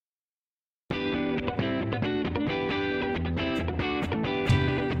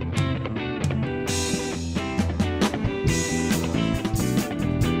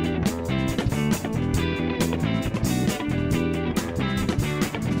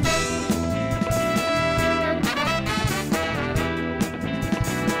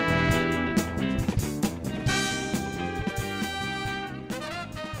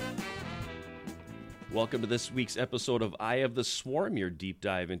welcome to this week's episode of Eye of the Swarm, your deep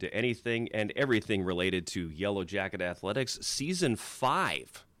dive into anything and everything related to Yellow Jacket Athletics, Season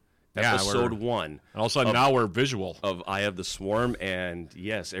 5, Episode 1. And all of a sudden, now we're visual. Of Eye of the Swarm, and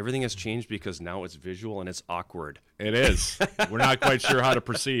yes, everything has changed because now it's visual and it's awkward. It is. We're not quite sure how to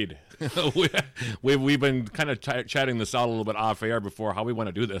proceed. We've been kind of chatting this out a little bit off air before how we want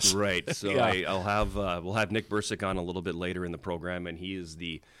to do this. Right. So we'll have Nick Bursik on a little bit later in the program, and he is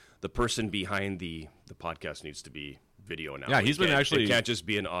the person behind the podcast needs to be video now. Yeah, it can't just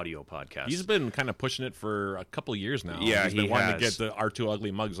be an audio podcast. He's been kind of pushing it for a couple of years now. Yeah, he's been wanting to get the our two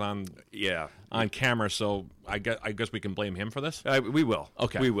ugly mugs on camera. So I guess we can blame him for this. We will.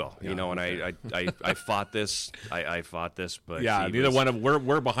 Okay, we will. Yeah, and I fought this. I fought this, but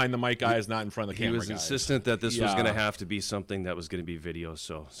we're behind the mic guys, not in front of the camera. He was insistent that this was going to have to be something that was going to be video.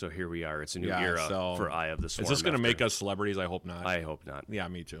 So here we are. It's a new era for Eye of the Swarm. Is this going to make us celebrities? I hope not. I hope not. Yeah,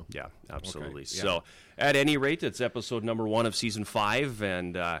 me too. Yeah, absolutely. Okay. So at any rate, it's episode number 1 of Season 5,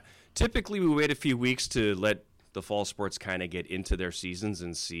 and typically we wait a few weeks to let the fall sports kind of get into their seasons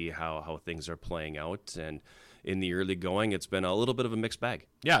and see how things are playing out. And in the early going, it's been a little bit of a mixed bag.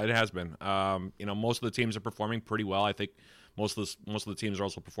 Yeah, it has been. Most of the teams are performing pretty well. I think most of the teams are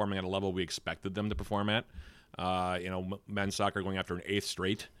also performing at a level we expected them to perform at. Men's soccer going after an 8th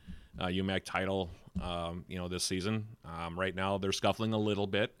straight UMAC title, this season. Right now they're scuffling a little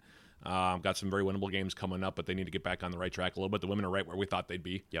bit. Got some very winnable games coming up, but they need to get back on the right track a little bit. The women are right where we thought they'd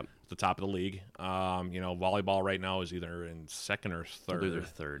be. Yep. At the top of the league. Volleyball right now is either in second or third. They're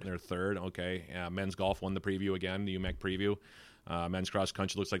third. They're third, okay. Men's golf won the preview again, the UMAC preview. Men's cross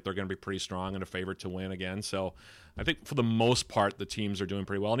country looks like they're going to be pretty strong and a favorite to win again. So I think for the most part, the teams are doing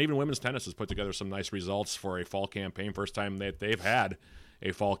pretty well. And even women's tennis has put together some nice results for a fall campaign. First time that they've had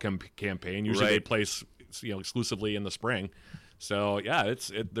a fall campaign. Usually they place exclusively in the spring. So yeah,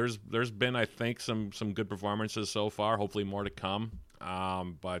 there's been, I think, some good performances so far. Hopefully more to come.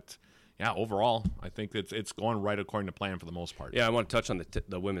 But yeah, overall, I think it's going right according to plan for the most part. Yeah, I want to touch on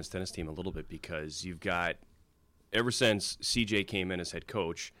the women's tennis team a little bit because you've got, ever since CJ came in as head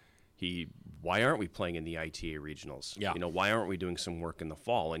coach, why aren't we playing in the ITA regionals? Yeah. Why aren't we doing some work in the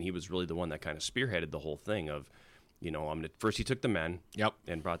fall? And he was really the one that kind of spearheaded the whole thing of, first he took the men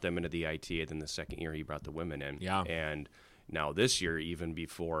and brought them into the ITA. Then the second year he brought the women in. Yeah. And now this year, even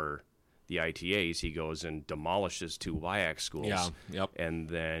before the ITAs, he goes and demolishes 2 WIAC schools. Yeah. Yep. And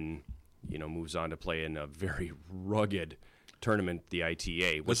then, moves on to play in a very rugged tournament, the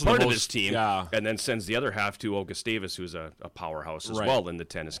ITA, was part of his team, and then sends the other half to Gustavus, who's a powerhouse as well in the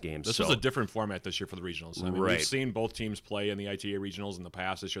tennis games. This was a different format this year for the regionals. I mean, right. We've seen both teams play in the ITA regionals in the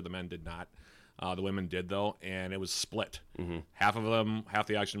past. This year the men did not. The women did, though, and it was split. Mm-hmm. Half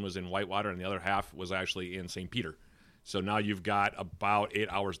the action was in Whitewater, and the other half was actually in St. Peter. So now you've got about 8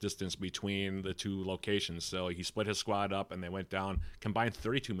 hours distance between the two locations. So he split his squad up, and they went down, combined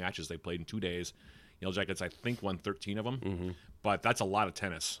 32 matches they played in 2 days. Yellow Jackets, I think, won 13 of them. Mm-hmm. But that's a lot of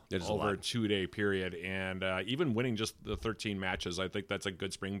tennis over a 2-day period. And even winning just the 13 matches, I think that's a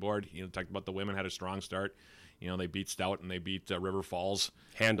good springboard. Talked about the women had a strong start. They beat Stout and they beat River Falls.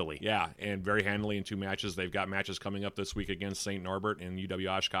 Handily. Yeah, and very handily in 2 matches. They've got matches coming up this week against St. Norbert and UW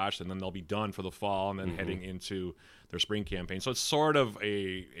Oshkosh, and then they'll be done for the fall and then heading into their spring campaign. So it's sort of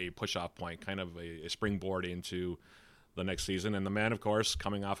a push-off point, kind of a springboard into the next season. And the men, of course,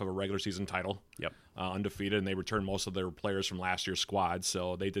 coming off of a regular season title, undefeated, and they returned most of their players from last year's squad,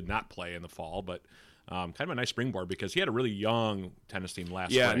 so they did not play in the fall, but kind of a nice springboard because he had a really young tennis team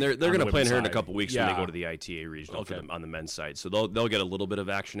last spring. Yeah, and they're going to play in here in a couple weeks when they go to the ITA regional on the men's side. So they'll get a little bit of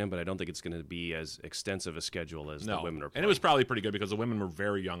action in, but I don't think it's going to be as extensive a schedule as the women are playing. And it was probably pretty good because the women were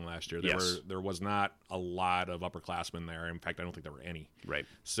very young last year. There was not a lot of upperclassmen there. In fact, I don't think there were any. Right.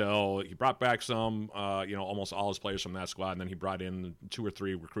 So he brought back some, almost all his players from that squad, and then he brought in 2 or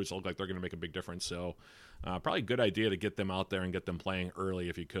 3 recruits that look like they're going to make a big difference. So probably a good idea to get them out there and get them playing early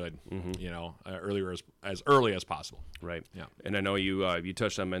if you could, earlier as early as possible. Right. Yeah. And I know you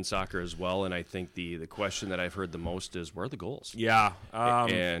touched on men's soccer as well, and I think the question that I've heard the most is, where are the goals? Yeah.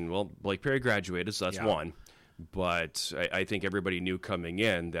 Blake Perry graduated, so that's one. But I think everybody knew coming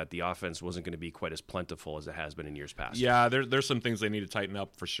in that the offense wasn't going to be quite as plentiful as it has been in years past. Yeah, there's some things they need to tighten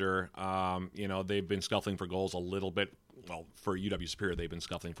up for sure. They've been scuffling for goals a little bit. Well, for UW Superior, they've been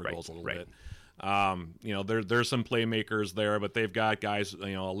scuffling for goals a little bit. There's some playmakers there, but they've got guys,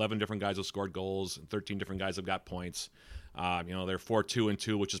 11 different guys have scored goals, 13 different guys have got points. They're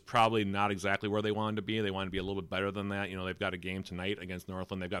 4-2-2, which is probably not exactly where they wanted to be. They wanted to be a little bit better than that. They've got a game tonight against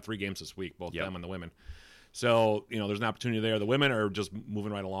Northland. They've got 3 games this week, both them and the women. So, there's an opportunity there. The women are just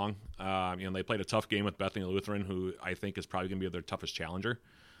moving right along. They played a tough game with Bethany Lutheran, who I think is probably going to be their toughest challenger.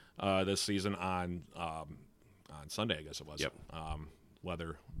 this season on Sunday, I guess it was. Yep.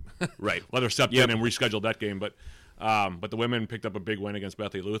 Weather Right. Weather stepped in and rescheduled that game, but the women picked up a big win against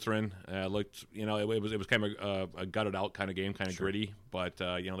Bethany Lutheran. Looked, it was kind of a gutted out kind of game, kind of gritty, but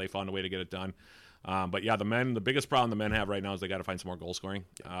they found a way to get it done. But yeah, the biggest problem the men have right now is they got to find some more goal scoring.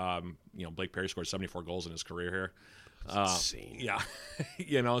 Blake Perry scored 74 goals in his career here. Insane. Yeah.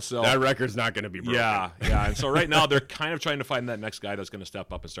 So that record's not going to be broken. Yeah. And so right now they're kind of trying to find that next guy that's going to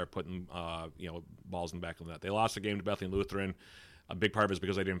step up and start putting, balls in the back of the net. They lost the game to Bethany Lutheran. A big part of it is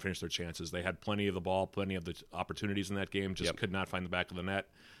because they didn't finish their chances. They had plenty of the ball, plenty of the opportunities in that game, just could not find the back of the net.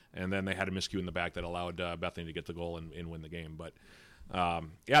 And then they had a miscue in the back that allowed Bethany to get the goal and win the game. But,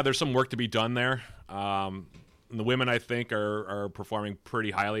 there's some work to be done there. The women, I think, are performing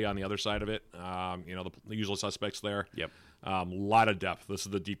pretty highly on the other side of it. The usual suspects there. Yep. A lot of depth. This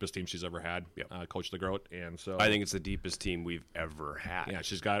is the deepest team she's ever had, Coach DeGroat. And so I think it's the deepest team we've ever had. Yeah,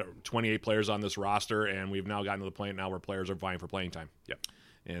 she's got 28 players on this roster, and we've now gotten to the point now where players are vying for playing time. Yep.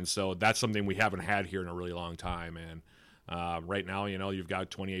 And so that's something we haven't had here in a really long time. And right now, you've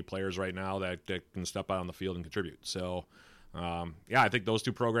got 28 players right now that can step out on the field and contribute. So, I think those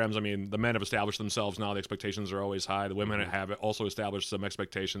two programs, the men have established themselves now. The expectations are always high. The women have also established some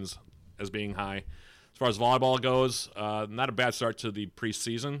expectations as being high. As far as volleyball goes, not a bad start to the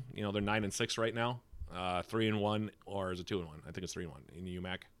preseason. They're 9-6 right now, 3-1, or is it 2-1? I think it's 3-1 in the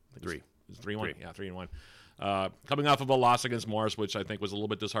UMAC. It's 3-1. Yeah, 3-1. Coming off of a loss against Morris, which I think was a little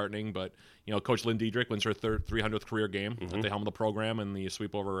bit disheartening, but Coach Lynn Diedrich wins her 300th career game at the helm of the program in the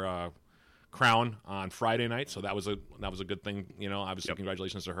sweep over Crown on Friday night. So that was a good thing. Obviously,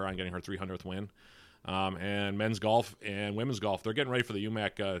 congratulations to her on getting her 300th win. And men's golf and women's golf, they're getting ready for the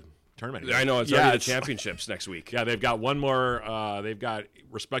UMAC tournament. I know it's already the championships next week. Yeah, they've got one more. They've got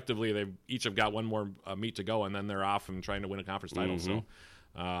respectively. They each have got one more meet to go, and then they're off and trying to win a conference title. So,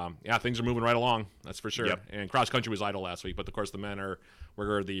 things are moving right along. That's for sure. Yep. And cross country was idle last week, but of course the men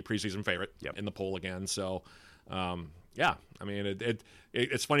were the preseason favorite in the poll again. So,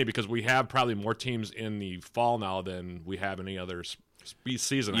 it's funny because we have probably more teams in the fall now than we have any other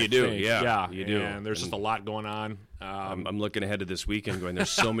season. You do. And there's just a lot going on. I'm looking ahead to this weekend going,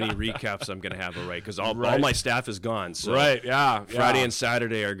 there's so many recaps I'm going to have because all my staff is gone. So Friday and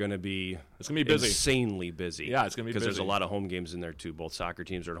Saturday are going to be busy. Insanely busy. Yeah, it's going to be busy. Because there's a lot of home games in there, too. Both soccer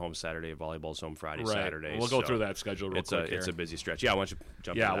teams are at home Saturday, volleyball's home Friday, Saturday. We'll go through that schedule real quick. It's a busy stretch. Yeah, why don't you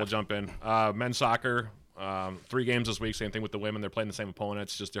jump in? Yeah, we'll jump in. Men's soccer, 3 games this week. Same thing with the women. They're playing the same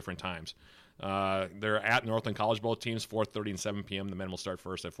opponents, just different times. They're at Northland College, both teams, 4:30 and 7 p.m. The men will start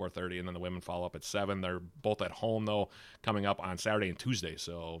first at 4:30, and then the women follow up at 7. They're both at home, though, coming up on Saturday and Tuesday.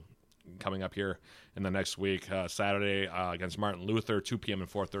 So coming up here in the next week, Saturday against Martin Luther, 2 p.m. and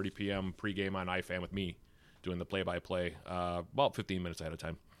 4:30 p.m. pregame on iFan with me doing the play-by-play about 15 minutes ahead of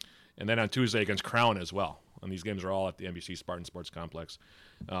time. And then on Tuesday against Crown as well. And these games are all at the NBC Spartan Sports Complex,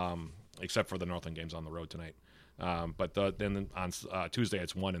 except for the Northland games on the road tonight. Then on Tuesday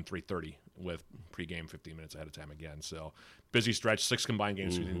it's 1 and 3:30 with pregame 15 minutes ahead of time again. So busy stretch, 6 combined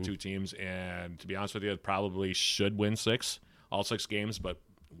games between the two teams, and to be honest with you, it probably should win all 6 games, but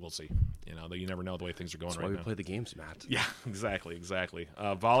we'll see. You never know the way things are going. That's right why we now. play the games, Matt. Yeah, exactly.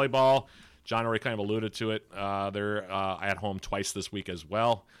 Volleyball, John already kind of alluded to it. They're at home twice this week as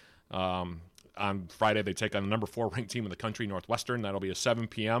well. On Friday they take on the number 4 ranked team in the country, Northwestern. That'll be a 7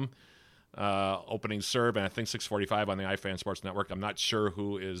 p.m. Opening serve, and I think 6:45 on the iFan Sports Network. I'm not sure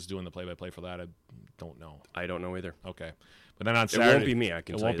who is doing the play-by-play for that. I don't know. I don't know either. Okay. But then on Saturday... It won't be me, I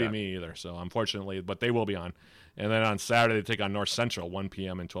can tell you that. It won't be me either, so unfortunately, but they will be on. And then on Saturday, they take on North Central, 1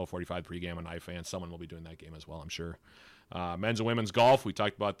 p.m. and 12:45 pregame on iFan. Someone will be doing that game as well, I'm sure. Men's and women's golf, we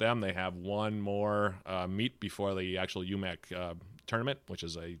talked about them. They have one more meet before the actual UMAC tournament, which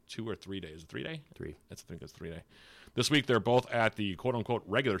is a 2 or 3 day. Is it 3 day? 3. I think it's 3 day. This week, they're both at the quote-unquote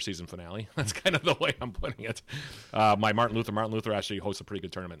regular season finale. That's kind of the way I'm putting it. Martin Luther actually hosts a pretty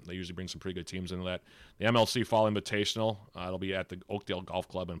good tournament. They usually bring some pretty good teams into that. The MLC Fall Invitational, it'll be at the Oakdale Golf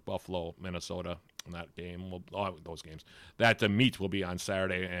Club in Buffalo, Minnesota. And that game, those games. That meet will be on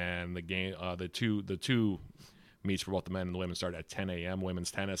Saturday, and the game, the two meets for both the men and the women start at 10 a.m. Women's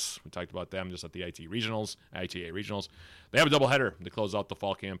tennis, we talked about them just at the ITA Regionals. They have a doubleheader to close out the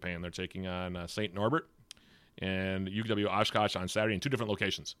fall campaign. They're taking on St. Norbert and UW Oshkosh on Saturday in 2 different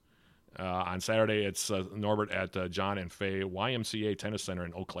locations. On Saturday, it's Norbert at John and Fay YMCA Tennis Center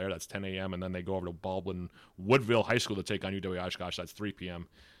in Eau Claire. That's 10 a.m. And then they go over to Baldwin Woodville High School to take on UW Oshkosh. That's 3 p.m.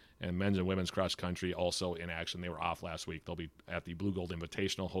 And men's and women's cross country also in action. They were off last week. They'll be at the Blue Gold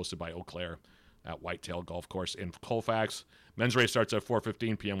Invitational hosted by Eau Claire at Whitetail Golf Course in Colfax. Men's race starts at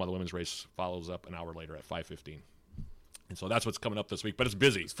 4:15 p.m. while the women's race follows up an hour later at 5:15. And so that's what's coming up this week. But it's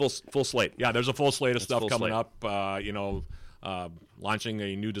busy. It's full slate. Yeah, there's a full slate of stuff coming slate. up. Launching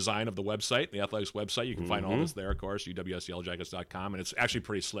a new design of the website, the athletics website. You can find all this there, of course, uwsyljackets.com, and it's actually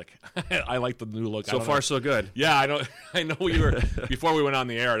pretty slick. I like the new look. So far, so good. Yeah, I know. I know you were before we went on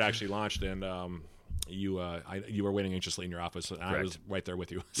the air. It actually launched, and you were waiting anxiously in your office, and Correct. I was right there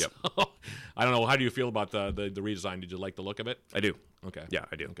with you. Yep. So, I don't know. How do you feel about the redesign? Did you like the look of it? I do. Okay. Yeah,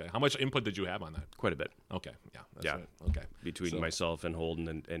 I do. Okay. How much input did you have on that? Quite a bit. Okay. Yeah. That's Yeah. it. Okay. Between myself and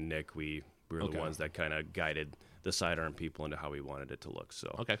Holden and Nick, we were the ones that kind of guided the sidearm people into how we wanted it to look.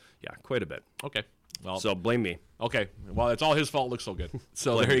 So, yeah, quite a bit. Okay. Well, so blame me. Okay. Well, it's all his fault. It looks so good.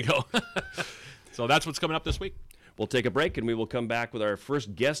 So there you go. So that's what's coming up this week. We'll take a break, and we will come back with our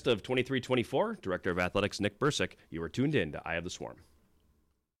first guest of 23-24, Director of Athletics Nick Bursik. You are tuned in to Eye of the Swarm.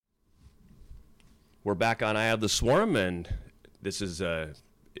 We're back on Eye of the Swarm, and this is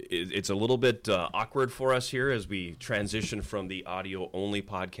it's a little bit awkward for us here as we transition from the audio-only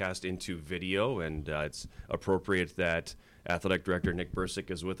podcast into video, and it's appropriate that Athletic Director Nick Bursik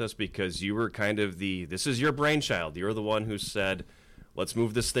is with us because you were kind of this is your brainchild. You're the one who said, let's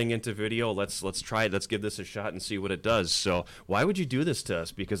move this thing into video. Let's try it. Let's give this a shot and see what it does. So why would you do this to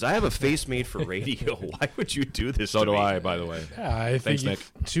us? Because I have a face made for radio. Why would you do this So to do me? I, by the way. Yeah, I Thanks, think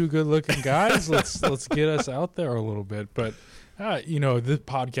Nick. two good-looking guys. Let's get us out there a little bit. But this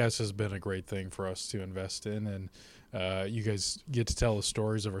podcast has been a great thing for us to invest in, and you guys get to tell the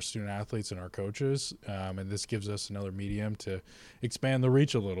stories of our student athletes and our coaches, and this gives us another medium to expand the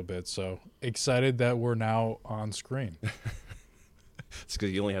reach a little bit. So excited that we're now on screen. It's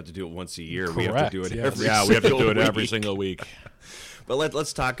because you only have to do it once a year. Correct, We have to do it yes. every Yeah, we have to do it single every week. single week. But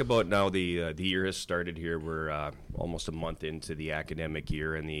let's talk about now the year has started here. We're almost a month into the academic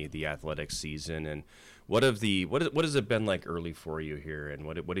year and the athletic season. And what has it been like early for you here? And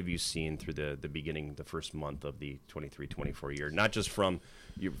what have you seen through the beginning, the first month of the 23-24 year? Not just from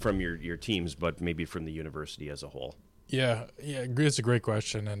your teams, but maybe from the university as a whole. Yeah, it's a great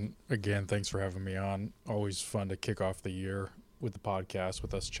question. And again, thanks for having me on. Always fun to kick off the year with the podcast,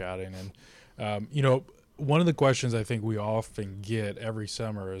 with us chatting. And, one of the questions I think we often get every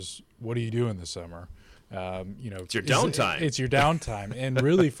summer is, what are you doing this summer? It's your downtime. It's your downtime. And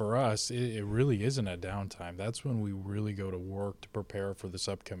really for us, it really isn't a downtime. That's when we really go to work to prepare for this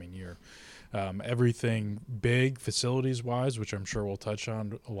upcoming year. Everything big facilities-wise, which I'm sure we'll touch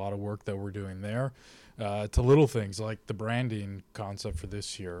on, a lot of work that we're doing there, to little things like the branding concept for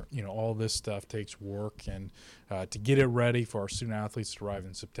this year. All this stuff takes work, and to get it ready for our student athletes to arrive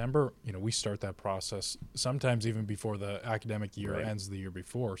in September, we start that process sometimes even before the academic year ends the year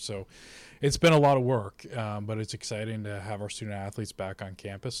before. So it's been a lot of work, but it's exciting to have our student athletes back on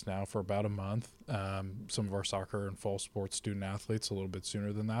campus now for about a month. Some of our soccer and fall sports student athletes a little bit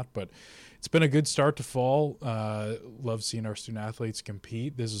sooner than that, but it's been a good start to fall. Love seeing our student athletes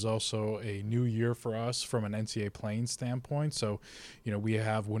compete. This is also a new year for us from an NCAA playing standpoint. So, we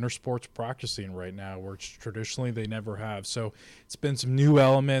have winter sports practicing right now, which traditionally they never have. So it's been some new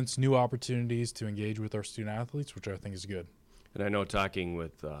elements, new opportunities to engage with our student athletes, which I think is good. And I know talking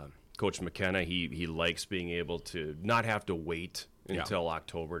with Coach McKenna, he likes being able to not have to wait until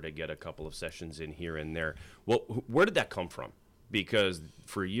October to get a couple of sessions in here and there. Well, where did that come from? Because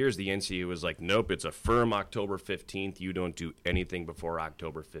for years the NCAA was like, nope, it's a firm October 15th. You don't do anything before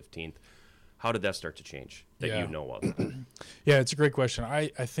October 15th. How did that start to change that you know of? Yeah, it's a great question. I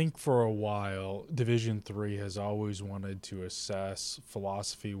think for a while, Division III has always wanted to assess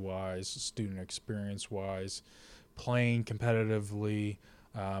philosophy-wise, student experience-wise, playing competitively,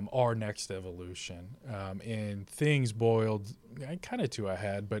 our next evolution. And things boiled kind of to a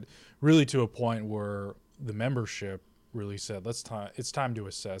head, but really to a point where the membership really said, it's time to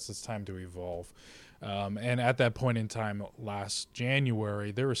assess, it's time to evolve. And at that point in time last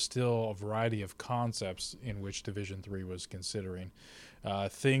January, there was still a variety of concepts in which Division III was considering.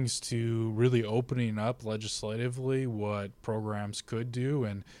 Things to really opening up legislatively what programs could do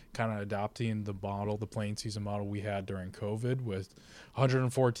and kind of adopting the model, the playing season model we had during COVID with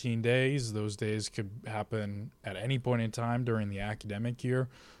 114 days. Those days could happen at any point in time during the academic year.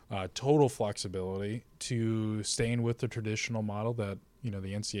 Total flexibility to staying with the traditional model that, the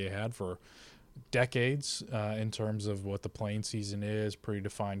NCAA had for decades in terms of what the playing season is,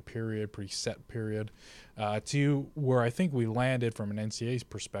 predefined period, preset period, to where I think we landed from an NCAA's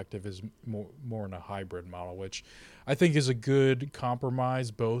perspective is more in a hybrid model, which I think is a good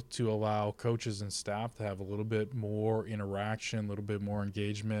compromise, both to allow coaches and staff to have a little bit more interaction, a little bit more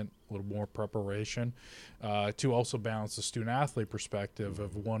engagement a little more preparation, to also balance the student-athlete perspective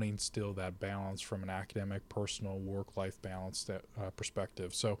of wanting still that balance from an academic, personal, work-life balance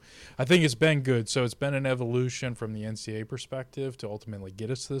perspective. So I think it's been good. So it's been an evolution from the NCAA perspective to ultimately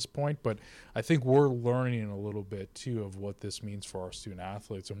get us to this point, but I think we're learning a little bit, too, of what this means for our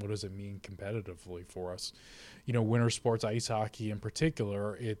student-athletes and what does it mean competitively for us. Winter sports, ice hockey in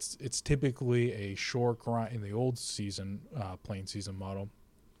particular, it's typically a short grind in the old season, playing season model.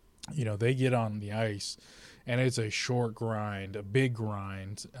 They get on the ice, and it's a short grind, a big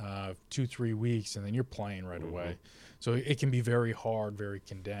grind, 2-3 weeks, and then you're playing right away. So it can be very hard, very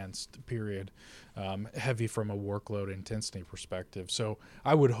condensed period, heavy from a workload intensity perspective. So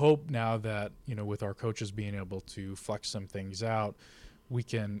I would hope now that, with our coaches being able to flex some things out, we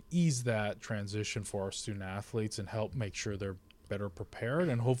can ease that transition for our student athletes and help make sure they're better prepared,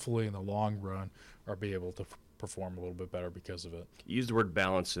 and hopefully in the long run are be able to perform a little bit better because of it. You used the word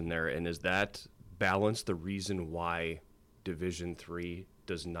balance in there, and is that balance the reason why Division III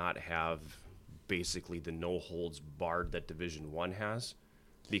does not have basically the no holds barred that Division I has?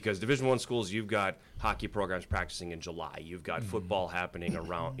 Because Division I schools, you've got hockey programs practicing in July, you've got football happening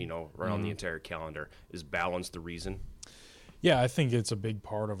around the entire calendar. Is balance the reason? Yeah, I think it's a big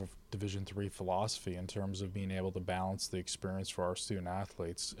part of Division III philosophy in terms of being able to balance the experience for our student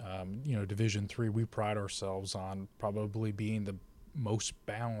athletes. Division III, we pride ourselves on probably being the most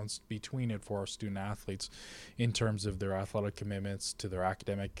balanced between it for our student athletes in terms of their athletic commitments to their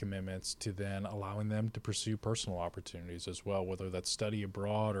academic commitments to then allowing them to pursue personal opportunities as well, whether that's study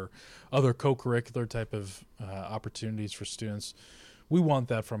abroad or other co-curricular type of opportunities for students. We want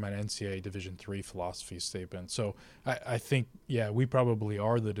that from an NCAA Division III philosophy statement. So I think, we probably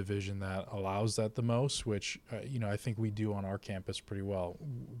are the division that allows that the most, which, I think we do on our campus pretty well.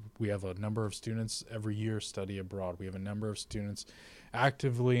 We have a number of students every year study abroad. We have a number of students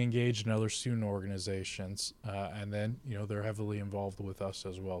actively engaged in other student organizations, and then, they're heavily involved with us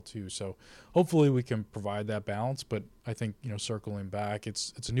as well, too. So hopefully we can provide that balance, but I think, circling back,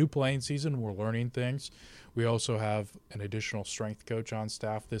 it's a new playing season. We're learning things. We also have an additional strength coach on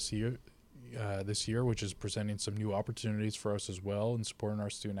staff this year, which is presenting some new opportunities for us as well and supporting our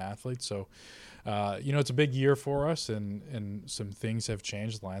student athletes. So, it's a big year for us, and some things have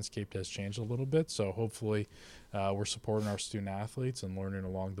changed. The landscape has changed a little bit. So hopefully we're supporting our student athletes and learning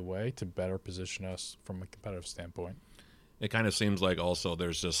along the way to better position us from a competitive standpoint. It kind of seems like also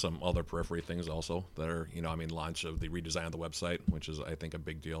there's just some other periphery things also that are, launch of the redesign of the website, which is, I think, a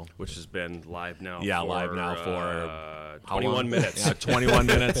big deal. Which has been live now for 21 minutes. Yeah, 21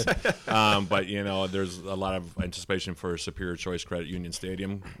 minutes. But, there's a lot of anticipation for Superior Choice Credit Union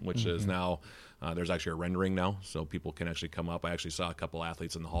Stadium, which is now, there's actually a rendering now, so people can actually come up. I actually saw a couple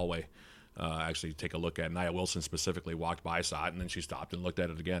athletes in the hallway actually take a look at it. Nia Wilson specifically walked by, saw it, and then she stopped and looked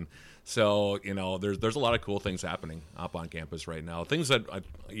at it again. So, there's a lot of cool things happening up on campus right now. Things that,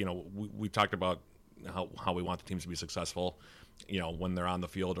 we talked about how we want the teams to be successful, when they're on the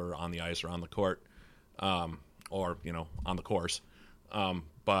field or on the ice or on the court, or, on the course.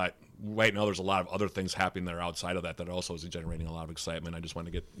 But right now there's a lot of other things happening that are outside of that also is generating a lot of excitement. I just want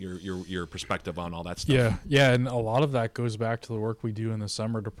to get your perspective on all that stuff. Yeah, and a lot of that goes back to the work we do in the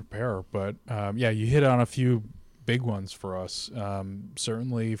summer to prepare. But, you hit on a few big ones for us.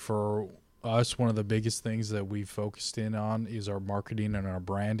 Certainly for us, one of the biggest things that we've focused in on is our marketing and our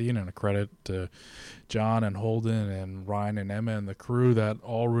branding, and a credit to John and Holden and Ryan and Emma and the crew that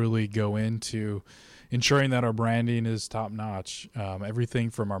all really go into ensuring that our branding is top notch. Everything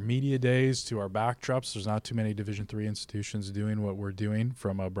from our media days to our backdrops. There's not too many Division III institutions doing what we're doing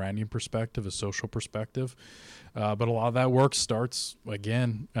from a branding perspective, a social perspective. But a lot of that work starts,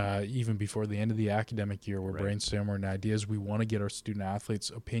 again, even before the end of the academic year. We're brainstorming ideas. We want to get our student athletes'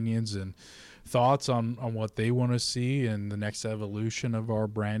 opinions and thoughts on what they want to see in the next evolution of our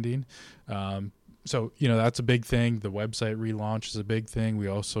branding. So, that's a big thing. The website relaunch is a big thing. We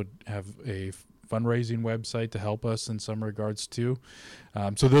also have a fundraising website to help us in some regards too.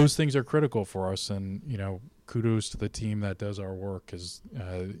 So those things are critical for us, and kudos to the team that does our work, because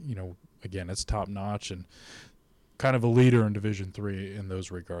again, it's top notch and kind of a leader in Division III in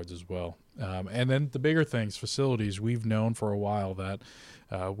those regards as well. And then the bigger things, facilities. We've known for a while that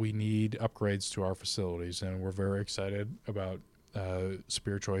we need upgrades to our facilities, and we're very excited about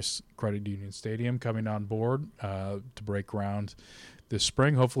Superior Choice Credit Union Stadium coming on board to break ground this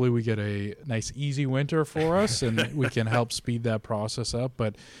spring. Hopefully we get a nice easy winter for us and we can help speed that process up,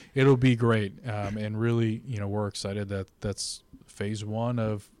 but it'll be great. And really, we're excited that that's phase one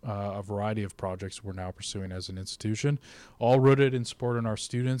of a variety of projects we're now pursuing as an institution, all rooted in supporting our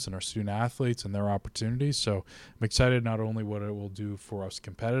students and our student athletes and their opportunities. So I'm excited not only what it will do for us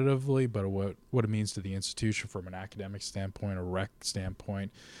competitively, but what it means to the institution from an academic standpoint, a rec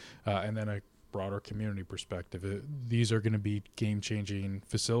standpoint, and then a broader community perspective. These are going to be game-changing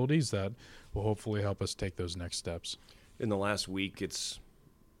facilities that will hopefully help us take those next steps. In the last week, it's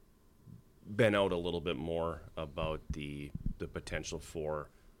been out a little bit more about the potential for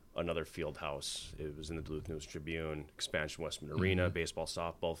another field house. It was in the Duluth News Tribune, expansion Westman Arena, baseball,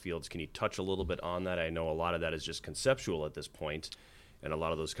 softball fields. Can you touch a little bit on that? I know a lot of that is just conceptual at this point, and a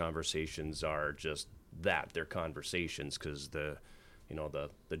lot of those conversations are just that. They're conversations because the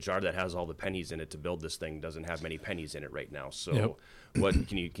jar that has all the pennies in it to build this thing doesn't have many pennies in it right now. So what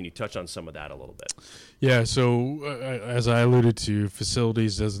can you touch on some of that a little bit? Yeah, so as I alluded to,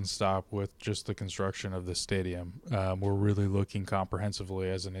 facilities doesn't stop with just the construction of the stadium. We're really looking comprehensively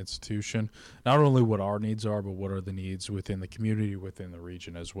as an institution, not only what our needs are, but what are the needs within the community, within the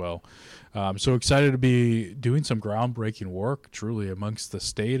region as well. So excited to be doing some groundbreaking work, truly, amongst the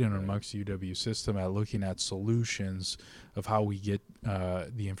state and amongst the UW system at looking at solutions of how we get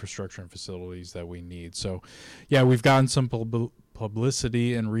the infrastructure and facilities that we need. So, yeah, we've gotten some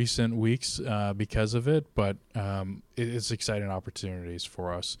publicity in recent weeks because of it, but it's exciting opportunities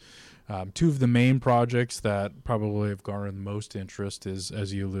for us. Two of the main projects that probably have garnered the most interest is,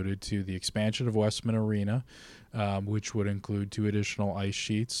 as you alluded to, the expansion of Westman Arena, which would include 2 additional ice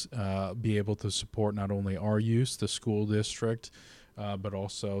sheets, be able to support not only our use, the school district, but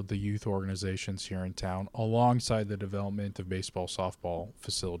also the youth organizations here in town, alongside the development of baseball, softball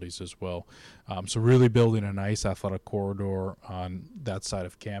facilities as well. So really building a nice athletic corridor on that side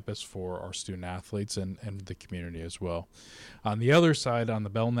of campus for our student athletes and the community as well. On the other side, on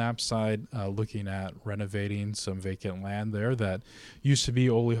the Belknap side, looking at renovating some vacant land there that used to be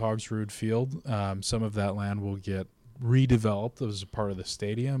Ole Hogsrud Field. Some of that land will get redeveloped as a part of the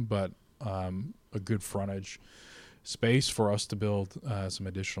stadium, but a good frontage space for us to build some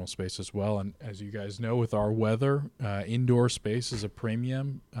additional space as well. And as you guys know, with our weather, indoor space is a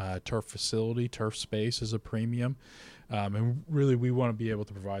premium, turf facility, turf space is a premium. And really, we want to be able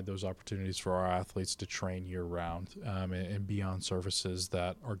to provide those opportunities for our athletes to train year-round and be on surfaces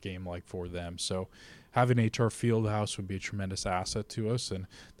that are game-like for them. So having a turf field house would be a tremendous asset to us, and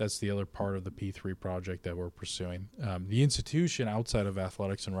that's the other part of the P3 project that we're pursuing. The institution, outside of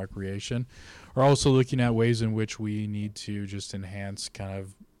athletics and recreation, are also looking at ways in which we need to just enhance kind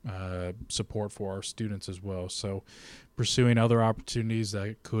of support for our students as well. So pursuing other opportunities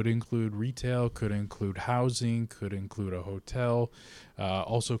that could include retail, could include housing, could include a hotel,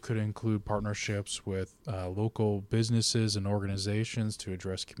 also could include partnerships with local businesses and organizations to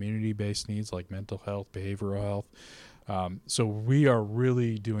address community-based needs like mental health, behavioral health. So we are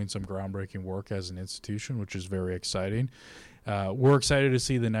really doing some groundbreaking work as an institution, which is very exciting. We're excited to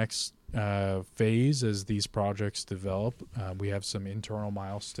see the next phase as these projects develop. We have some internal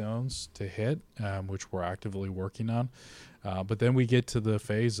milestones to hit, which we're actively working on. But then we get to the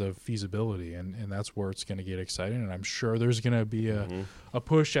phase of feasibility, and that's where it's going to get exciting. And I'm sure there's going to be a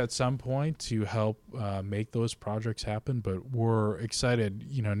push at some point to help make those projects happen. But we're excited.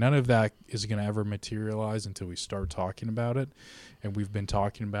 None of that is going to ever materialize until we start talking about it. And we've been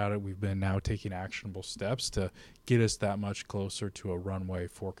talking about it. We've been now taking actionable steps to get us that much closer to a runway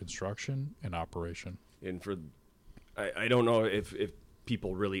for construction and operation. And I don't know if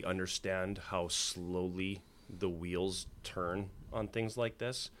people really understand how slowly the wheels turn on things like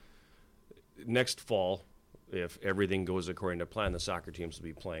this. Next fall, if everything goes according to plan, the soccer teams will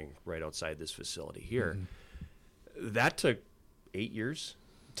be playing right outside this facility here. That took 8 years,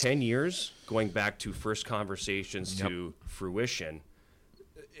 10 years, going back to first conversations to fruition.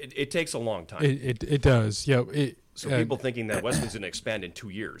 It takes a long time. It does. Yeah. So people thinking that Westman's going to expand in 2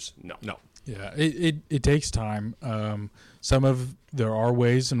 years. No. Yeah, it takes time. There are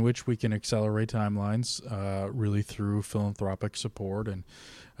ways in which we can accelerate timelines, really through philanthropic support and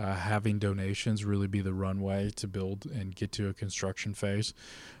having donations really be the runway to build and get to a construction phase.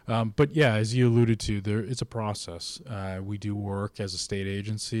 But yeah, as you alluded to, it's a process. We do work as a state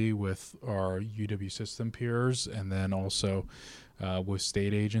agency with our UW system peers, and then also with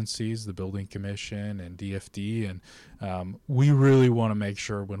state agencies, the Building Commission and DFD. And we really want to make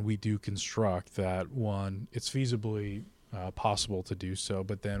sure when we do construct that, one, it's feasibly possible to do so,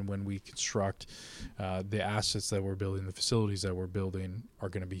 but then when we construct, the assets that we're building, the facilities that we're building are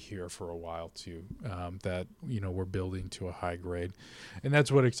going to be here for a while too, that we're building to a high grade. And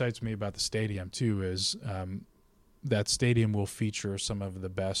that's what excites me about the stadium too, is that stadium will feature some of the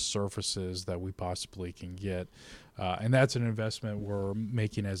best surfaces that we possibly can get. And that's an investment we're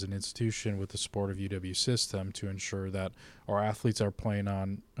making as an institution with the support of UW system to ensure that our athletes are playing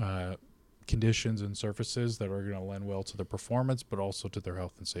on conditions and surfaces that are going to lend well to their performance, but also to their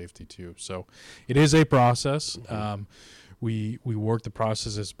health and safety too. So it is a process. We work the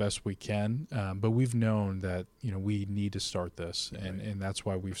process as best we can, but we've known that we need to start this, and that's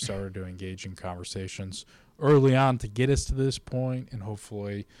why we've started to engage in conversations early on to get us to this point, and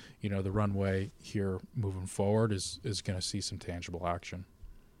hopefully, the runway here moving forward is going to see some tangible action.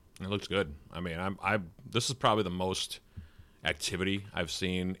 It looks good. I mean, this is probably the most activity I've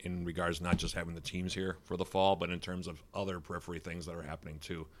seen in regards not just having the teams here for the fall, but in terms of other periphery things that are happening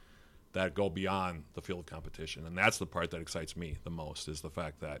too, that go beyond the field of competition. And that's the part that excites me the most, is the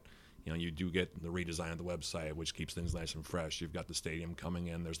fact that you do get the redesign of the website, which keeps things nice and fresh. You've got the stadium coming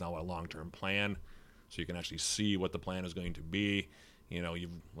in. There's now a long-term plan, so you can actually see what the plan is going to be. You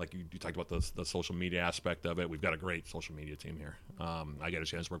talked about the social media aspect of it. We've got a great social media team here. I get a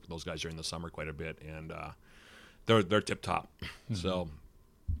chance to work with those guys during the summer quite a bit, and they're tip top. So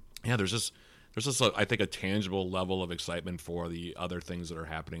yeah, there's just I think a tangible level of excitement for the other things that are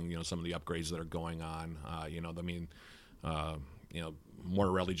happening. Some of the upgrades that are going on.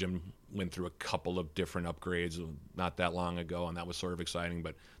 Mortarelli Gym went through a couple of different upgrades not that long ago, and that was sort of exciting.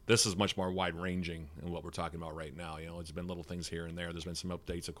 But this is much more wide-ranging in what we're talking about right now. It's been little things here and there. There's been some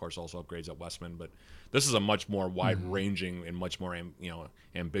updates, of course, also upgrades at Westman. But this is a much more wide-ranging and much more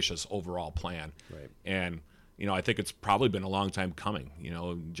ambitious overall plan. Right. And I think it's probably been a long time coming.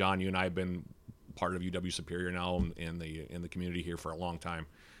 John, you and I have been part of UW Superior now in the community here for a long time,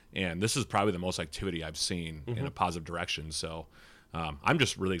 and this is probably the most activity I've seen in a positive direction. So I'm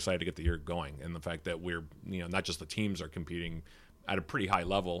just really excited to get the year going, and the fact that we're not just the teams are competing at a pretty high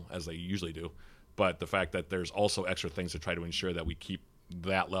level as they usually do, but the fact that there's also extra things to try to ensure that we keep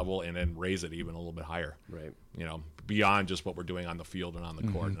that level and then raise it even a little bit higher. Right. Beyond just what we're doing on the field and on the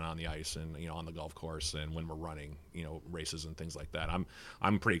court and on the ice and on the golf course and when we're running races and things like that.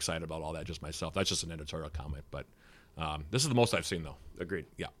 I'm pretty excited about all that just myself. That's just an editorial comment, but this is the most I've seen though. Agreed.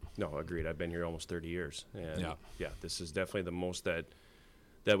 Yeah. No, agreed. I've been here almost 30 years, and yeah, this is definitely the most that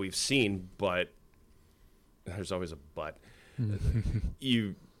we've seen. But there's always a but.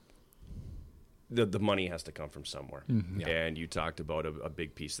 The money has to come from somewhere. And you talked about a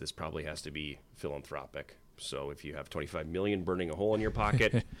big piece. This probably has to be philanthropic. So if you have $25 million burning a hole in your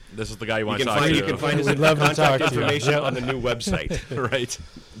pocket, this is the guy you want to talk to. You can find his contact information on the new website. Right.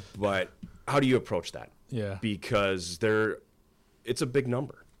 But how do you approach that? Yeah. Because it's a big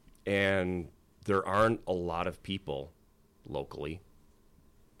number, and there aren't a lot of people locally,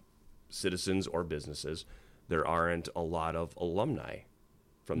 citizens or businesses, there aren't a lot of alumni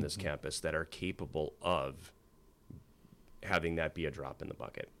from this campus that are capable of having that be a drop in the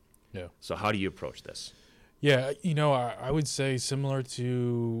bucket. Yeah. So how do you approach this? Yeah, I would say similar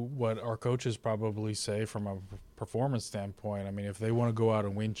to what our coaches probably say from a performance standpoint. I mean, if they want to go out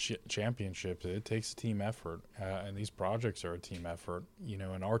and win championships, it takes a team effort, and these projects are a team effort.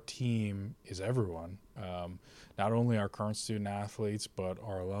 And our team is everyone, not only our current student athletes, but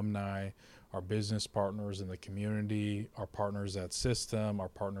our alumni, our business partners in the community, our partners at System, our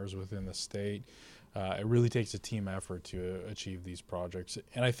partners within the state. It really takes a team effort to achieve these projects.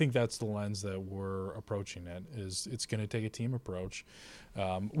 And I think that's the lens that we're approaching it, is it's going to take a team approach.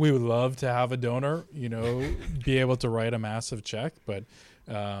 We would love to have a donor, be able to write a massive check, but,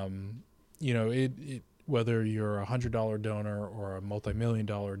 whether you're a $100 donor or a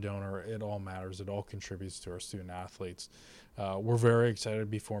multi-million-dollar donor, it all matters. It all contributes to our student athletes. We're very excited to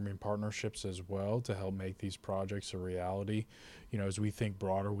be forming partnerships as well to help make these projects a reality. As we think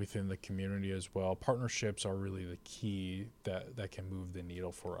broader within the community as well, partnerships are really the key that can move the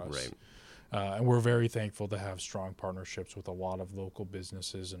needle for us. Right. And we're very thankful to have strong partnerships with a lot of local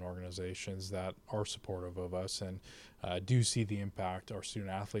businesses and organizations that are supportive of us and do see the impact our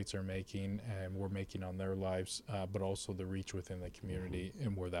student athletes are making and we're making on their lives, but also the reach within the community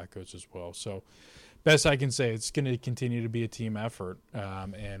and where that goes as well. So best I can say, it's going to continue to be a team effort.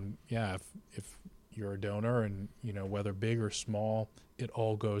 And yeah, if you're a donor and, whether big or small, it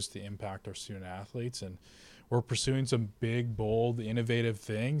all goes to impact our student athletes. And we're pursuing some big, bold, innovative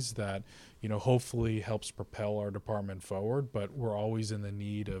things that, hopefully helps propel our department forward. But we're always in the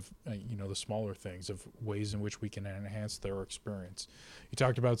need of, the smaller things, of ways in which we can enhance their experience. You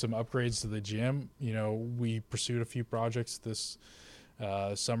talked about some upgrades to the gym. We pursued a few projects this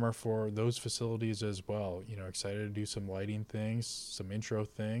summer for those facilities as well. Excited to do some lighting things, some intro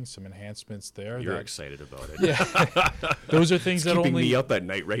things, some enhancements there. You're excited about it. Yeah. Those are things that keeping only me up at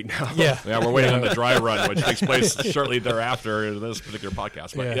night right now. Yeah. Yeah, we're waiting on the dry run, which takes place shortly thereafter in this particular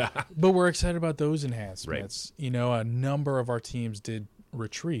podcast. But yeah. But we're excited about those enhancements. Right. A number of our teams did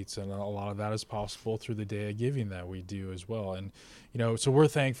retreats, and a lot of that is possible through the Day of Giving that we do as well. And so we're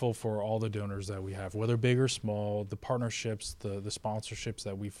thankful for all the donors that we have, whether big or small, the partnerships, the sponsorships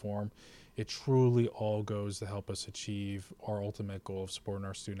that we form. It truly all goes to help us achieve our ultimate goal of supporting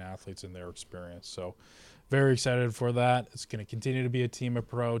our student athletes and their experience. So very excited for that. It's going to continue to be a team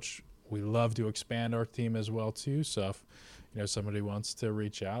approach. We love to expand our team as well too. So if somebody wants to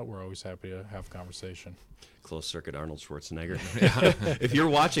reach out, we're always happy to have a conversation. Closed circuit Arnold Schwarzenegger. If you're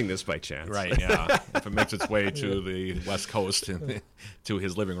watching this by chance. Right, yeah. If it makes its way to the West Coast and to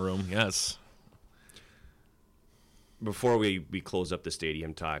his living room, yes. Before we close up the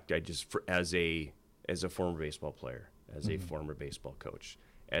stadium talk, I just, as a former baseball player, as a former baseball coach,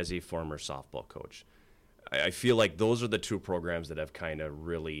 as a former softball coach, I feel like those are the two programs that have kind of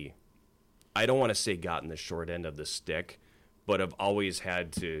really, I don't want to say gotten the short end of the stick, but have always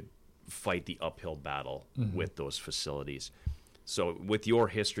had to fight the uphill battle with those facilities. So with your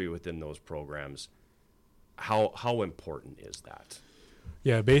history within those programs, how important is that?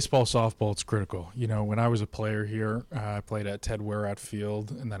 Yeah, baseball, softball, it's critical. When I was a player here, I played at Ted Whereat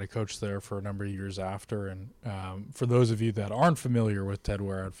Field, and then I coached there for a number of years after. And for those of you that aren't familiar with Ted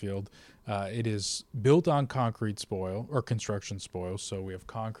Whereat Field, it is built on concrete spoil or construction spoil. So we have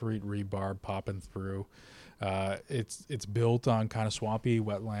concrete rebar popping through. It's built on kind of swampy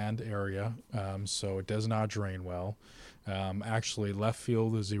wetland area, so it does not drain well. Actually, left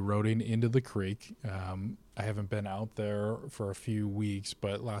field is eroding into the creek. I haven't been out there for a few weeks,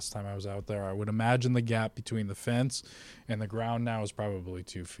 but last time I was out there, I would imagine the gap between the fence and the ground now is probably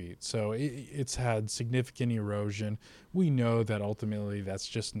 2 feet. So it's had significant erosion. We know that ultimately that's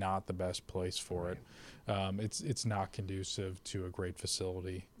just not the best place for it. It's not conducive to a great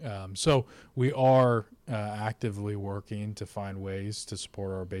facility. So we are actively working to find ways to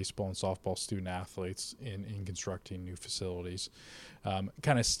support our baseball and softball student athletes in constructing new facilities.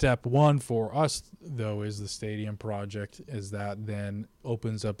 Kind of step one for us, though, is the stadium project, as that then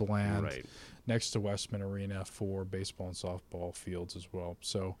opens up land next to Westman Arena for baseball and softball fields as well.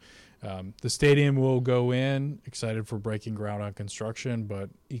 So the stadium will go in, excited for breaking ground on construction,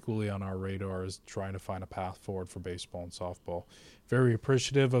 but equally on our radar is trying to find a path forward for baseball and softball. Very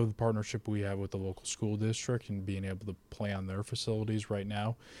appreciative of the partnership we have with the local school district and being able to play on their facilities right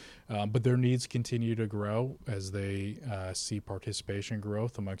now. But their needs continue to grow as they see participation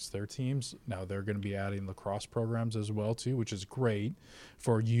growth amongst their teams. Now they're going to be adding lacrosse programs as well too, which is great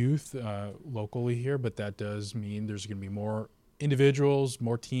for youth locally here, but that does mean there's going to be more individuals,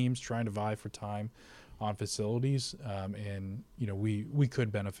 more teams trying to vie for time on facilities, and we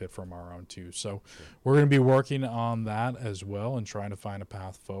could benefit from our own too. So we're going to be working on that as well and trying to find a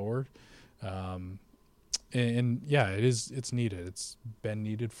path forward. And yeah, it's needed. It's been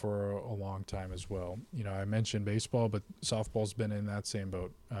needed for a long time as well. I mentioned baseball, but softball's been in that same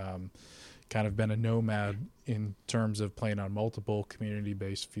boat. Kind of been a nomad in terms of playing on multiple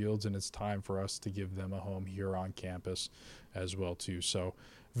community-based fields, and it's time for us to give them a home here on campus as well too. So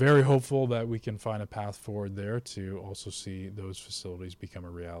very hopeful that we can find a path forward there to also see those facilities become a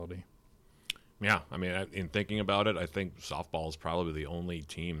reality. Yeah, I mean, in thinking about it, I think softball is probably the only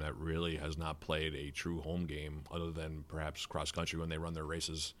team that really has not played a true home game, other than perhaps cross country when they run their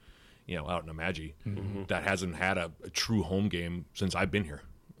races, out in Amagi. That hasn't had a true home game since I've been here.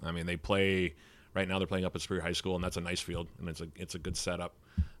 I mean, they play right now. They're playing up at Superior High School, and that's a nice field, and it's a good setup.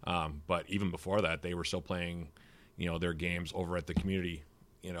 But even before that, they were still playing, their games over at the community,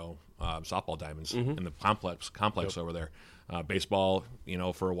 softball diamonds in the complex over there. Baseball,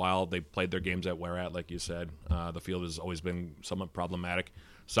 for a while they played their games at Whereat, like you said. The field has always been somewhat problematic.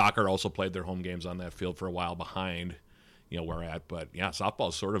 Soccer also played their home games on that field for a while behind, Whereat. But yeah,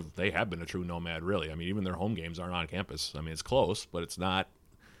 softball they have been a true nomad, really. I mean, even their home games aren't on campus. I mean, it's close, but it's not.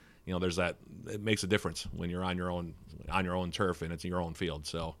 There's that. It makes a difference when you're on your own turf and it's your own field.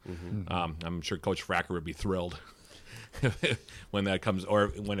 So I'm sure Coach Fracker would be thrilled when that comes, or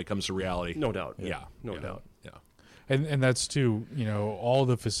when it comes to reality. No doubt. Yeah. No doubt. Yeah. And that's too, all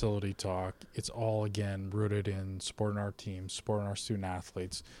the facility talk, it's all, again, rooted in supporting our teams, supporting our student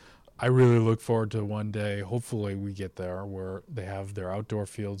athletes. I really look forward to one day, hopefully we get there, where they have their outdoor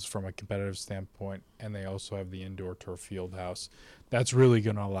fields from a competitive standpoint, and they also have the indoor turf field house. That's really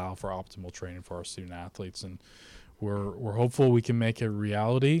going to allow for optimal training for our student athletes, and we're hopeful we can make it a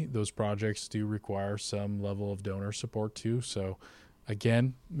reality. Those projects do require some level of donor support too, so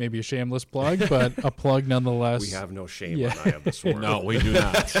Again, maybe a shameless plug, but a plug nonetheless. We have no shame Yeah. on I Have the Sword. No, we do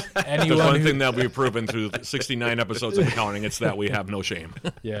not. There's Anyone one who- thing that we've proven through 69 episodes of accounting, it's that we have no shame.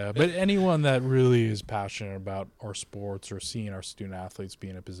 Yeah, but anyone that really is passionate about our sports or seeing our student athletes be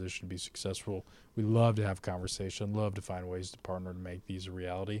in a position to be successful, we love to have conversation, love to find ways to partner to make these a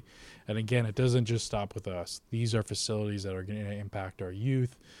reality. And again, it doesn't just stop with us. These are facilities that are going to impact our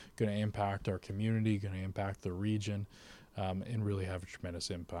youth, going to impact our community, going to impact the region, and really have a tremendous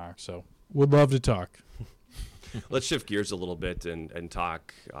impact. So would love to talk. Let's shift gears a little bit and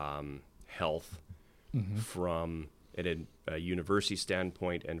talk health from a university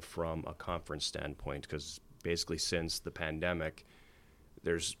standpoint and from a conference standpoint, because basically since the pandemic,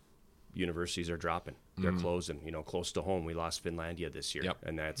 universities are dropping. They're closing. Close to home, we lost Finlandia this year,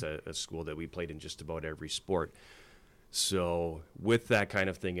 and that's a school that we played in just about every sport. So with that kind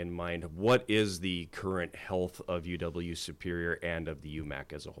of thing in mind, what is the current health of UW Superior and of the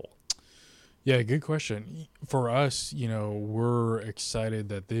UMAC as a whole? Yeah, good question. For us, we're excited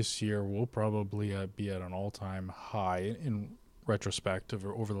that this year we'll probably be at an all-time high in retrospect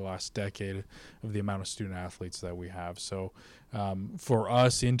over the last decade of the amount of student athletes that we have. So for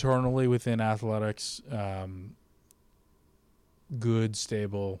us internally within athletics, good,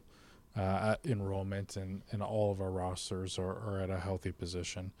 stable enrollment and all of our rosters are at a healthy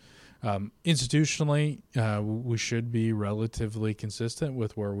position. Institutionally, we should be relatively consistent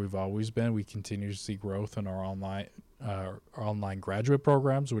with where we've always been. We continue to see growth in our online graduate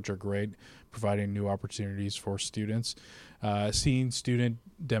programs, which are great, providing new opportunities for students. Seeing student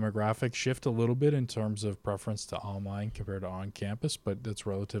demographics shift a little bit in terms of preference to online compared to on campus, but that's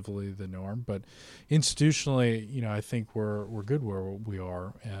relatively the norm. But institutionally, I think we're good where we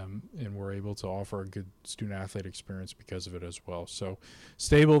are, and we're able to offer a good student athlete experience because of it as well. So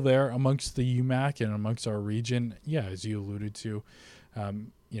stable there amongst the UMAC and amongst our region. Yeah, as you alluded to,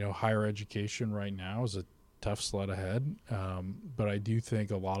 higher education right now is a tough sled ahead. But I do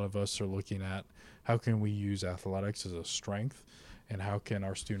think a lot of us are looking at how can we use athletics as a strength, and how can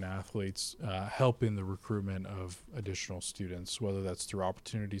our student athletes help in the recruitment of additional students, whether that's through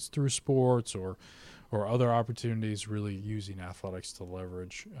opportunities through sports or other opportunities, really using athletics to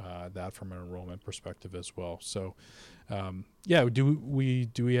leverage that from an enrollment perspective as well. So,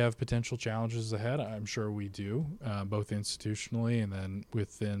 do we have potential challenges ahead? I'm sure we do, both institutionally and then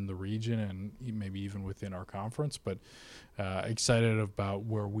within the region and maybe even within our conference. But excited about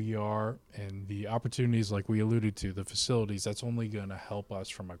where we are and the opportunities, like we alluded to, the facilities. That's only going to help us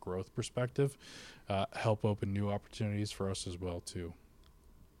from a growth perspective, help open new opportunities for us as well too.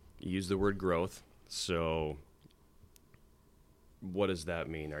 You use the word growth. So what does that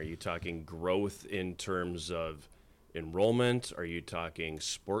mean? Are you talking growth in terms of enrollment? Are you talking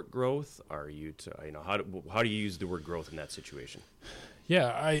sport growth? Are you how do you use the word growth in that situation?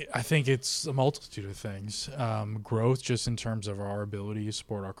 Yeah, I think it's a multitude of things. Growth just in terms of our ability to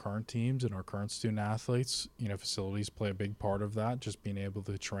support our current teams and our current student athletes. Facilities play a big part of that, just being able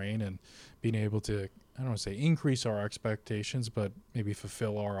to train and being able to, I don't want to say increase our expectations, but maybe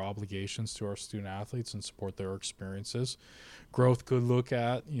fulfill our obligations to our student athletes and support their experiences. Growth could look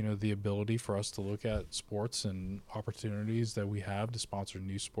at, the ability for us to look at sports and opportunities that we have to sponsor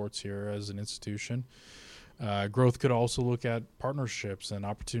new sports here as an institution. Growth could also look at partnerships and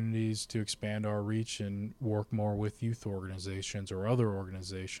opportunities to expand our reach and work more with youth organizations or other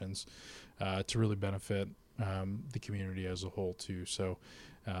organizations to really benefit the community as a whole too. So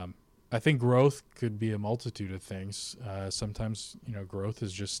I think growth could be a multitude of things. Sometimes, growth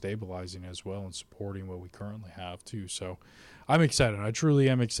is just stabilizing as well and supporting what we currently have too. So I'm excited. I truly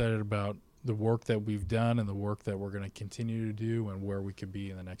am excited about the work that we've done and the work that we're going to continue to do and where we could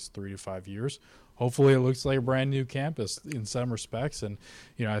be in the next 3 to 5 years. Hopefully it looks like a brand new campus in some respects. And,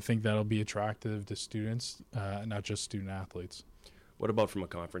 I think that'll be attractive to students, not just student athletes. What about from a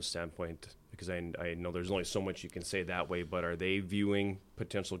conference standpoint? Because I know there's only so much you can say that way, but are they viewing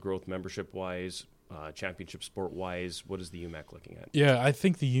potential growth membership-wise, championship sport-wise? What is the UMAC looking at? Yeah, I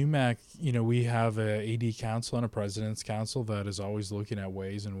think the UMAC, we have a AD council and a president's council that is always looking at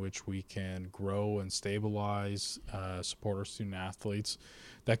ways in which we can grow and stabilize, support our student athletes.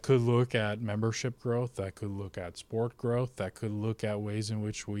 That could look at membership growth, that could look at sport growth, that could look at ways in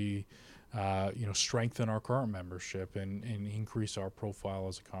which we strengthen our current membership and increase our profile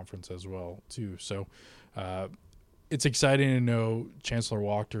as a conference as well too. So it's exciting to know Chancellor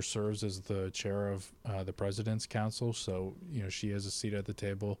Wachter serves as the chair of the President's Council. So, she has a seat at the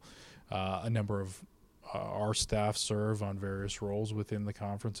table. A number of our staff serve on various roles within the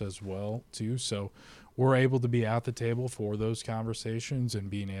conference as well too. So we're able to be at the table for those conversations and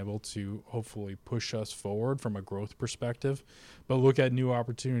being able to hopefully push us forward from a growth perspective, but look at new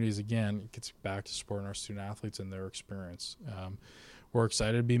opportunities. Again, it gets back to supporting our student athletes and their experience. We're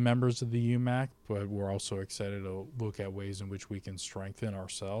excited to be members of the UMAC, but we're also excited to look at ways in which we can strengthen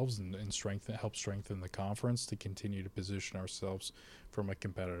ourselves and help strengthen the conference to continue to position ourselves from a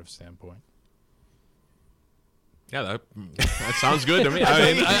competitive standpoint. Yeah, that sounds good to me.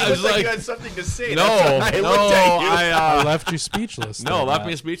 I was like, you had something to say. No, I left you speechless. Left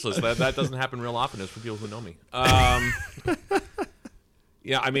me speechless. That doesn't happen real often. It's for people who know me.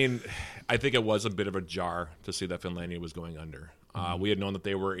 Yeah, I mean, I think it was a bit of a jar to see that Finlandia was going under. We had known that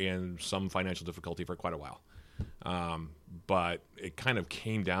they were in some financial difficulty for quite a while. But it kind of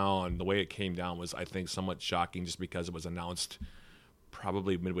came down, the way it came down was, I think, somewhat shocking just because it was announced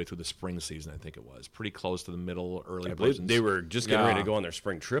probably midway through the spring season, I think it was. Pretty close to the middle, early portions. They were just getting ready to go on their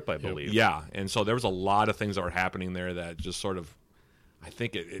spring trip, I believe. Yeah, and so there was a lot of things that were happening there that just sort of, I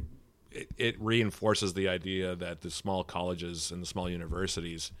think it reinforces the idea that the small colleges and the small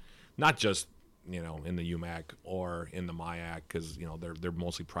universities, not just in the UMAC or in the MIAC, because they're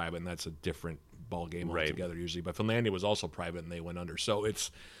mostly private, and that's a different ball game altogether usually. But Finlandia was also private, and they went under. So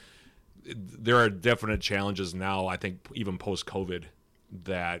there are definite challenges now. I think even post COVID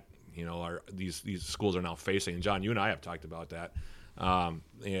that these schools are now facing. And John, you and I have talked about that.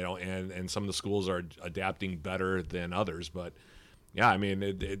 And some of the schools are adapting better than others, but. Yeah, I mean,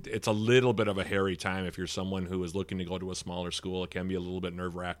 it's a little bit of a hairy time if you're someone who is looking to go to a smaller school. It can be a little bit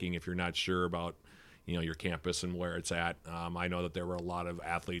nerve-wracking if you're not sure about, your campus and where it's at. I know that there were a lot of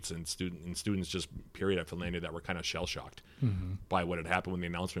athletes and students just period at Finlandia that were kind of shell-shocked by what had happened when the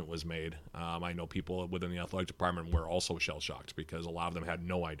announcement was made. I know people within the athletic department were also shell-shocked because a lot of them had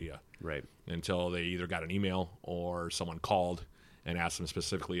no idea until they either got an email or someone called and asked them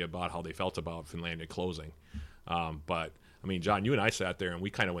specifically about how they felt about Finlandia closing. But I mean, John, you and I sat there and we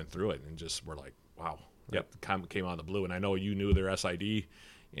kind of went through it and just were like, wow, that came out of the blue. And I know you knew their SID,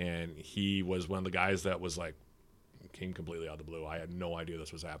 and he was one of the guys that was like, came completely out of the blue. I had no idea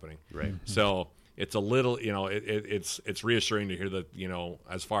this was happening. Right. So it's a little, it's reassuring to hear that,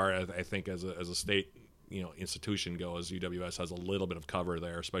 as far as I think as a state, institution goes, UWS has a little bit of cover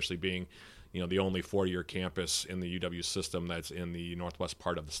there, especially being, the only 4-year campus in the UW system that's in the northwest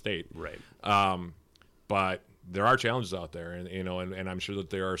part of the state. Right. But there are challenges out there, and I'm sure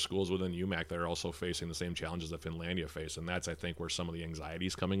that there are schools within UMAC that are also facing the same challenges that Finlandia face, and that's, I think, where some of the anxiety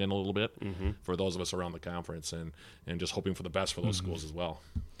is coming in a little bit for those of us around the conference, and just hoping for the best for those schools as well.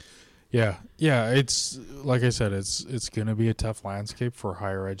 Yeah, it's like I said, it's going to be a tough landscape for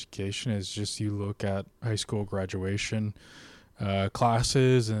higher education. It's just you look at high school graduation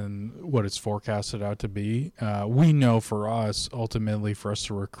classes and what it's forecasted out to be. We know for us, ultimately, for us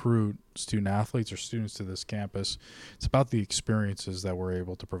to recruit student athletes or students to this campus, it's about the experiences that we're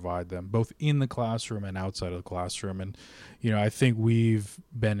able to provide them, both in the classroom and outside of the classroom. And, I think we've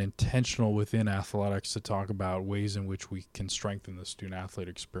been intentional within athletics to talk about ways in which we can strengthen the student athlete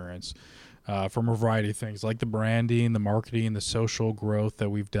experience. From a variety of things like the branding, the marketing, the social growth that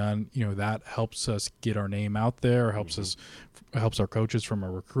we've done, that helps us get our name out there, helps our coaches from a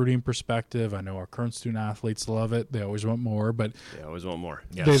recruiting perspective. I know our current student athletes love it. They always want more, but they always want more.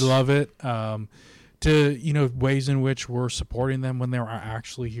 Yes. They love it. To, ways in which we're supporting them when they're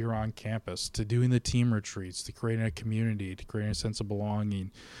actually here on campus, to doing the team retreats, to creating a community, to creating a sense of belonging,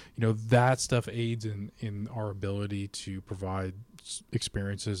 that stuff aids in our ability to provide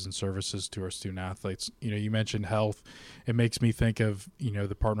experiences and services to our student athletes. You mentioned health. It makes me think of,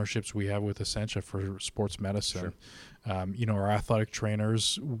 the partnerships we have with Essentia for sports medicine. Sure. Our athletic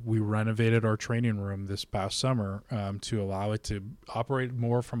trainers, we renovated our training room this past summer to allow it to operate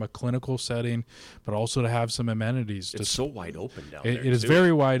more from a clinical setting, but also to have some amenities. It's so wide open down there. It is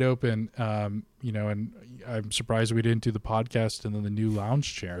very wide open, and I'm surprised we didn't do the podcast and then the new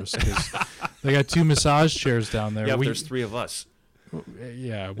lounge chairs because they got 2 massage chairs down there. Yeah, there's 3 of us.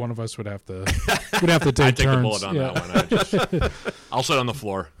 Yeah, one of us would have to take I'd turns. take the bullet on that one. I'll sit on the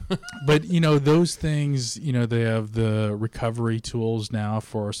floor. But those things, they have the recovery tools now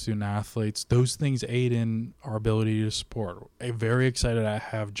for our student athletes. Those things aid in our ability to support. I'm very excited to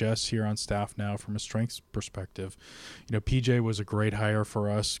have Jess here on staff now from a strengths perspective. PJ was a great hire for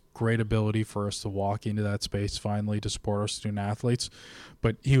us, great ability for us to walk into that space finally to support our student athletes.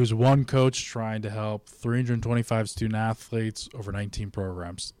 But he was one coach trying to help 325 student athletes over 19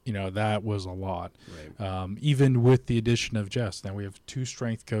 programs. That was a lot. Right. Even with the addition of Jess, now we have 2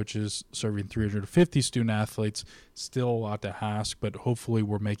 strength coaches coaches serving 350 student athletes. Still a lot to ask, but hopefully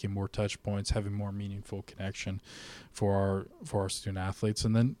we're making more touch points, having more meaningful connection for our student athletes.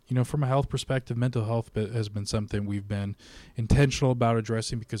 And then, from a health perspective, mental health has been something we've been intentional about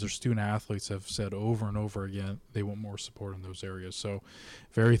addressing because our student athletes have said over and over again they want more support in those areas. So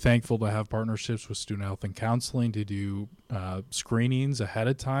very thankful to have partnerships with student health and counseling to do screenings ahead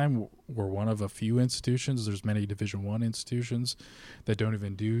of time. We're one of a few institutions. There's many Division I institutions that don't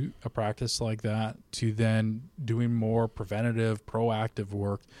even do a practice like that, to then doing more preventative, proactive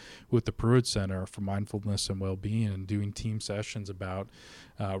work with the Pruitt Center for Mindfulness and Wellbeing, and doing team sessions about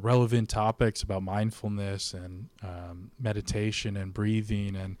relevant topics about mindfulness and meditation and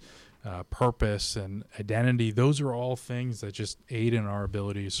breathing and purpose and identity. Those are all things that just aid in our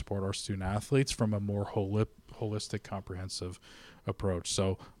ability to support our student athletes from a more holistic, comprehensive approach.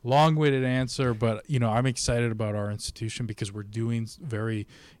 So long-winded answer, but I'm excited about our institution because we're doing very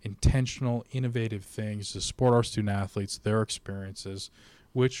intentional, innovative things to support our student athletes, their experiences,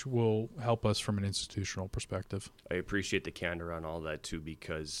 which will help us from an institutional perspective. I appreciate the candor on all that too,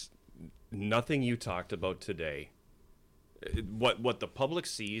 because nothing you talked about today, what the public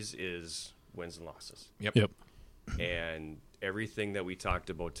sees is wins and losses. Yep. And everything that we talked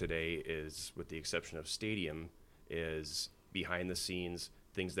about today is, with the exception of stadium, is behind the scenes,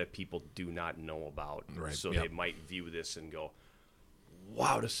 things that people do not know about. Right. So Yep. they might view this and go,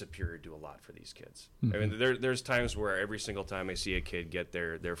 wow, does Superior do a lot for these kids? Mm-hmm. I mean, there's times where every single time I see a kid get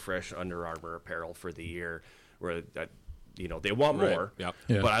their fresh Under Armour apparel for the year, where that they want Right. more. Yep.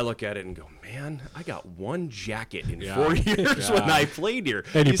 Yeah. But I look at it and go, man, I got one jacket in Yeah. 4 years Yeah. when I played here.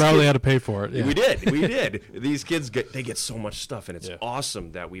 And you These probably kids- had to pay for it. Yeah. We did. These kids get so much stuff, and it's Yeah.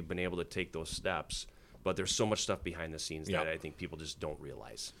 awesome that we've been able to take those steps. But there's so much stuff behind the scenes Yeah. that I think people just don't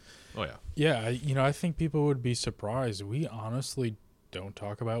realize. Oh yeah. Yeah, I think people would be surprised. We honestly don't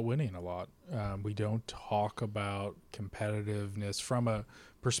talk about winning a lot. We don't talk about competitiveness from a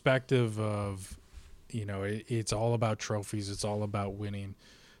perspective of, it's all about trophies. It's all about winning.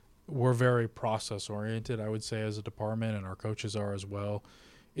 We're very process oriented, I would say, as a department, and our coaches are as well.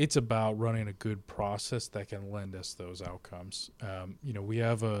 It's about running a good process that can lend us those outcomes. We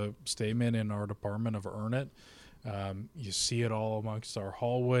have a statement in our department of earn it. You see it all amongst our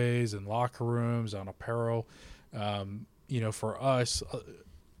hallways and locker rooms, on apparel. For us,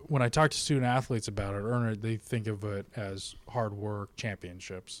 when I talk to student athletes about it, earn it, they think of it as hard work,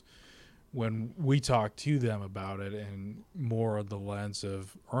 championships. When we talk to them about it, and more of the lens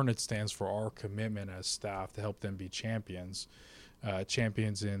of earn it stands for our commitment as staff to help them be champions.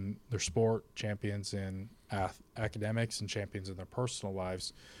 Champions in their sport, champions in academics, and champions in their personal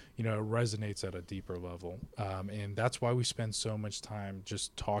lives, it resonates at a deeper level. And that's why we spend so much time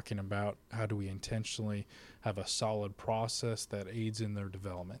just talking about how do we intentionally have a solid process that aids in their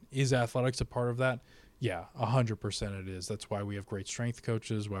development. Is athletics a part of that? Yeah, 100% it is. That's why we have great strength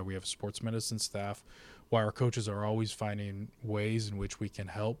coaches, why we have sports medicine staff, why our coaches are always finding ways in which we can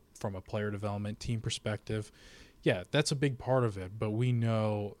help from a player development team perspective. Yeah, that's a big part of it, but we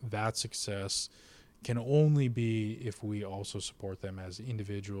know that success can only be if we also support them as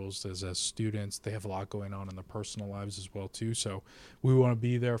individuals, as students. They have a lot going on in their personal lives as well too, so we want to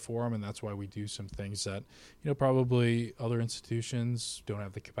be there for them, and that's why we do some things that probably other institutions don't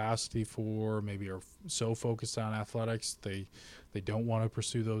have the capacity for, maybe are so focused on athletics they don't want to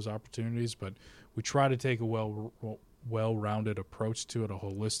pursue those opportunities. But we try to take a well-rounded approach to it, a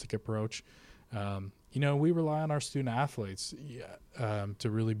holistic approach. We rely on our student athletes to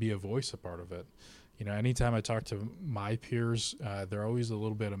really be a voice, a part of it. Anytime I talk to my peers, they're always a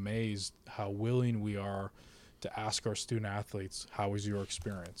little bit amazed how willing we are to ask our student athletes, how was your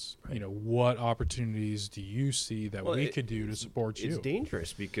experience? Right. What opportunities do you see that we could do to support you? It's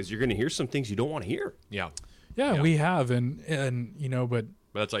dangerous because you're going to hear some things you don't want to hear. Yeah. Yeah, we have. And but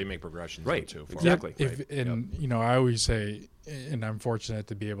that's how you make progressions, right? Too. Exactly. I always say, and I'm fortunate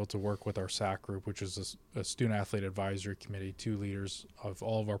to be able to work with our SAC group, which is a student athlete advisory committee, 2 leaders of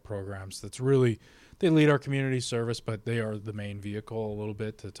all of our programs. That's really, they lead our community service, but they are the main vehicle a little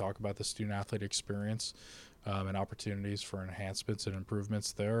bit to talk about the student athlete experience and opportunities for enhancements and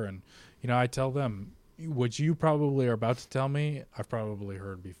improvements there. And I tell them, what you probably are about to tell me, I've probably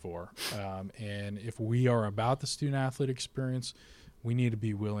heard before. And if we are about the student athlete experience, we need to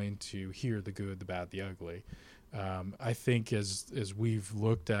be willing to hear the good, the bad, the ugly. I think as we've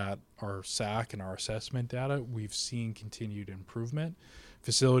looked at our SAC and our assessment data, we've seen continued improvement.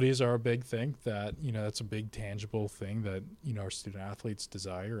 Facilities are a big thing that, that's a big tangible thing that, our student athletes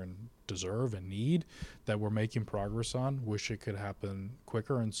desire and deserve and need, that we're making progress on. Wish it could happen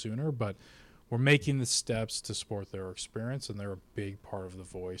quicker and sooner, but we're making the steps to support their experience, and they're a big part of the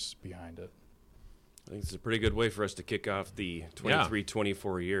voice behind it. I think it's a pretty good way for us to kick off the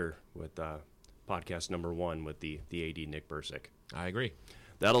 23-24 year with podcast number 1 with the AD Nick Bursik. I agree.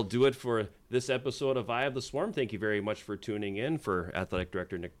 That'll do it for this episode of Eye of the Swarm. Thank you very much for tuning in. For Athletic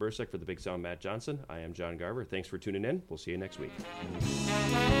Director Nick Bursik, for the Big Sound Matt Johnson, I am John Garver. Thanks for tuning in. We'll see you next week.